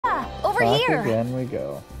Over back here. again we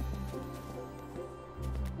go.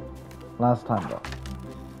 Last time though.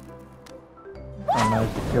 I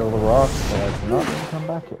managed to kill the rock, so I do not need to come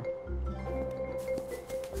back here.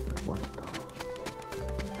 What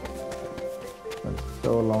the? It's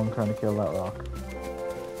so long trying to kill that rock.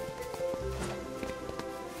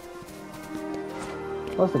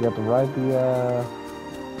 Plus I get to ride the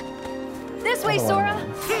This way, other Sora.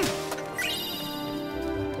 one.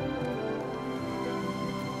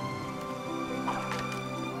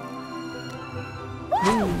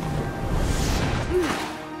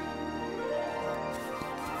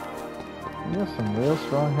 You have some real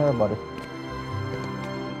strong hair, buddy.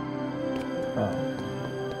 Oh.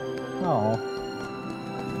 Oh.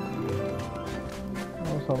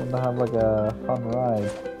 I was hoping to have like a fun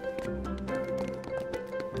ride.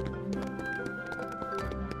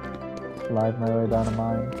 Slide my way down a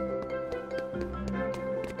mine.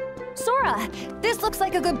 Sora, this looks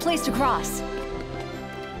like a good place to cross.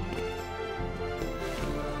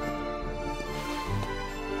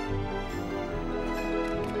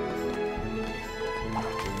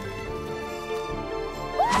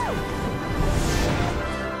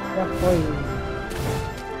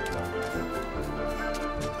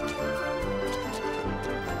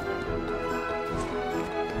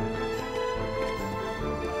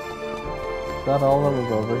 Is that all that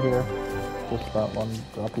was over here? Just that one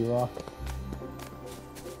droppy rock?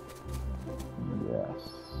 Yes.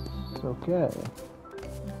 Okay.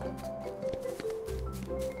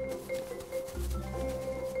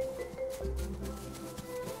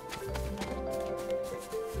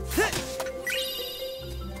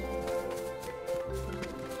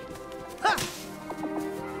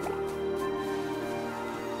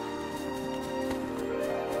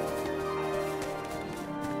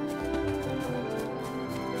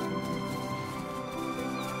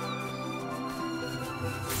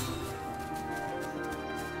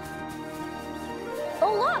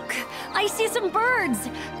 Oh, look! I see some birds!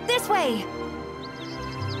 This way!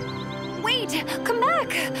 Wait! Come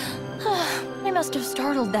back! I must have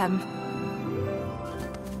startled them.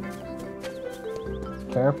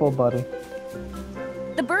 Careful, buddy.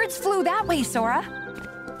 The birds flew that way, Sora.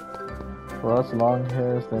 For us long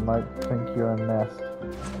hairs, they might think you're a nest.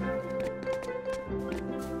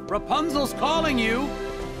 Rapunzel's calling you!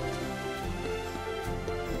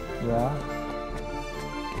 Yeah?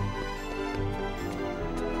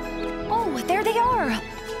 Oh, there they are!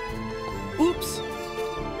 Oops!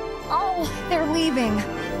 Oh, they're leaving.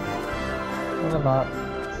 No, they're not.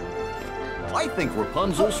 I think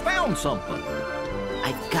Rapunzel's found something.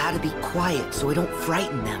 I've got to be quiet so I don't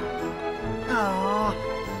frighten them. Aww.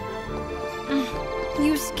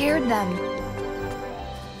 You scared them.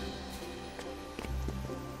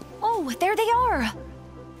 Oh, there they are!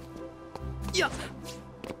 Yeah.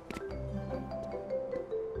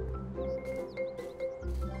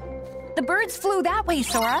 The birds flew that way,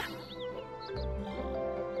 Sora.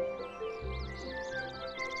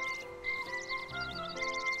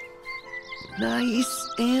 Nice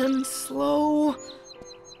and slow.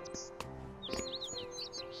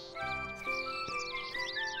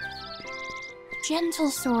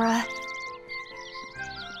 Gentle, Sora.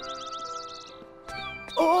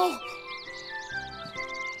 Oh!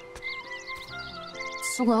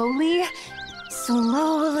 Slowly,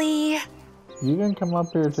 slowly. You can come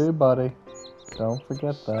up here too, buddy. Don't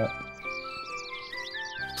forget that.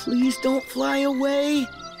 Please don't fly away.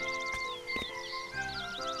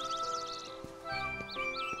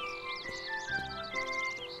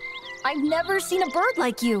 I've never seen a bird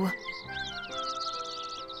like you.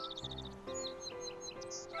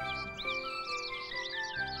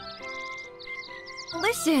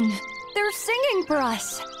 Listen, they're singing for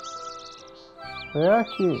us. They are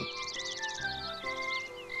cute.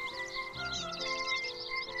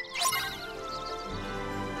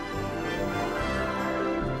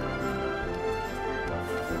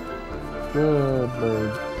 Good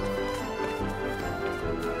bird.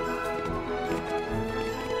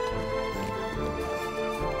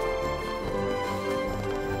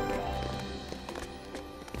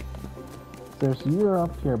 There's you're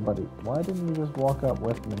up here, buddy. Why didn't you just walk up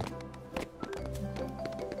with me?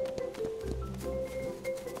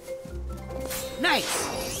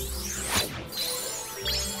 Nice!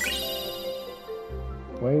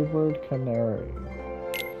 Wayward Canary.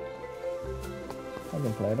 I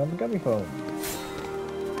can play it on the gummy phone.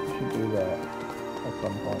 I should do that at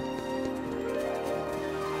some point.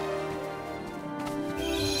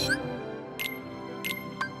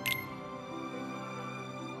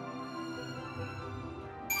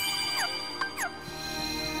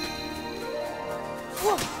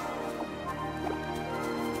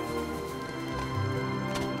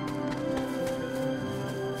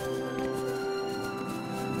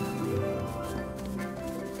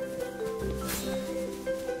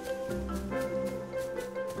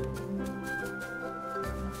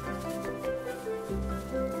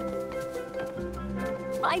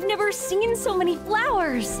 I've never seen so many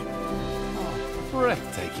flowers.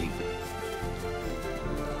 Breathtaking.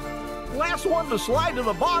 Last one to slide to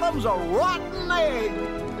the bottom's a rotten egg.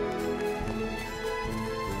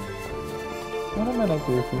 Wait a minute,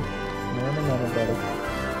 Goofy. Wait a minute, buddy.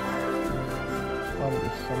 Gotta be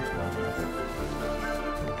something.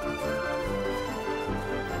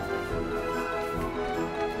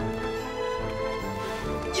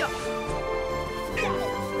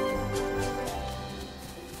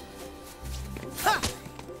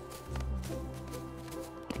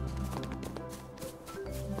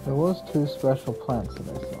 There was 2 special plants that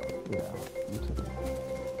I saw. Yeah, you too.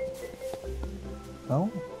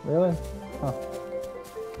 No? Really? Huh.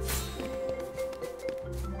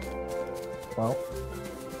 Well.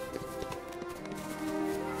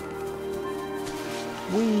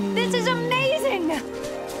 Whee! This is amazing!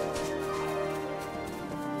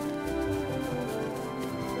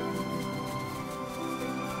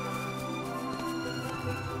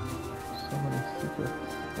 So many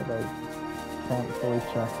secrets that I can't fully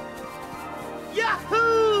check.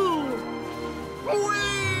 Yahoo! Whee!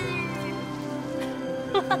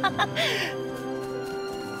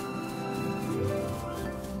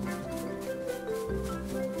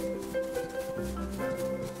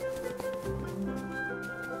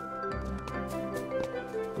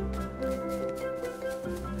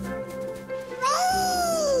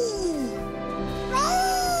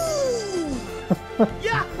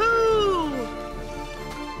 Yahoo!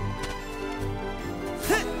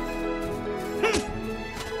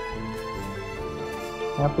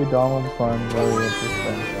 Happy Donald Fun, very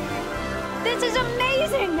interesting. This is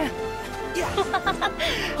amazing!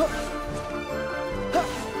 Yahoo!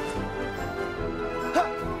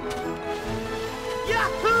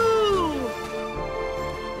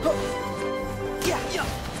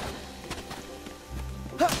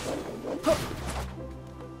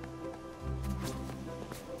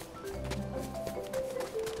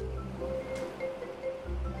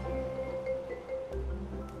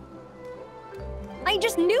 I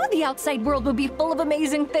just knew the outside world would be full of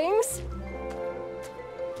amazing things.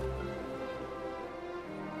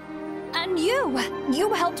 And you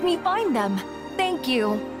helped me find them. Thank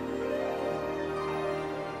you.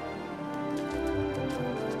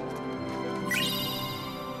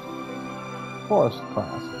 Forest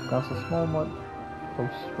class. That's a small amount of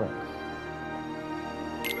strength.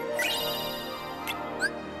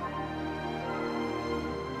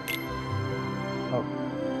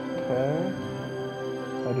 Okay.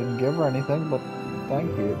 I didn't give her anything, but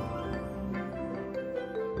thank you.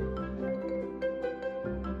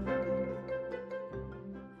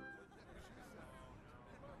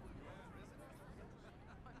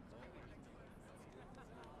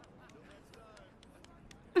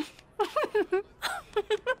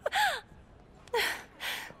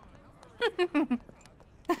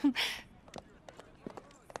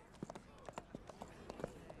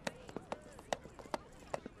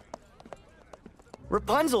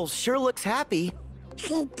 Rapunzel sure looks happy.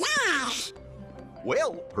 She does.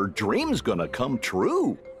 Well, her dream's gonna come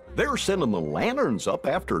true. They're sending the lanterns up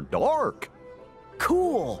after dark.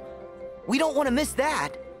 Cool. We don't want to miss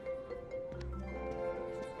that.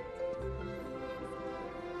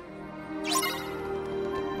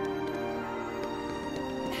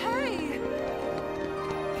 Hey!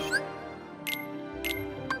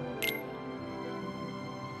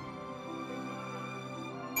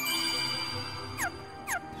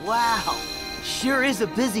 Wow. Sure is a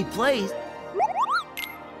busy place.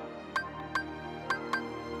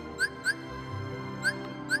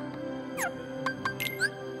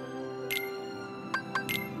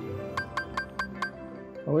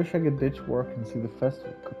 I wish I could ditch work and see the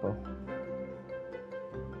festival couple.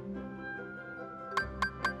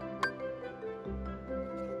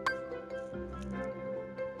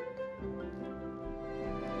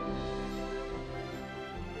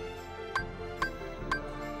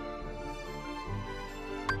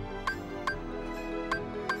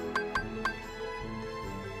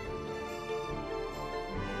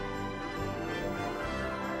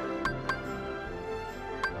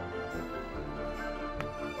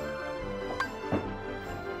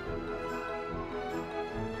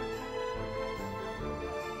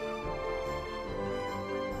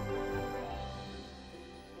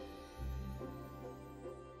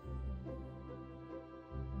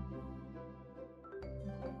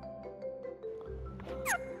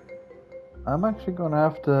 I'm actually going to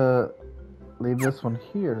have to leave this one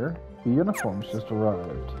here. The uniforms just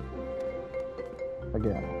arrived.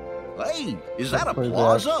 Again. Hey, is that a Hopefully they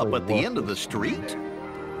plaza up actually at the end of work. the street?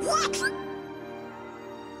 What?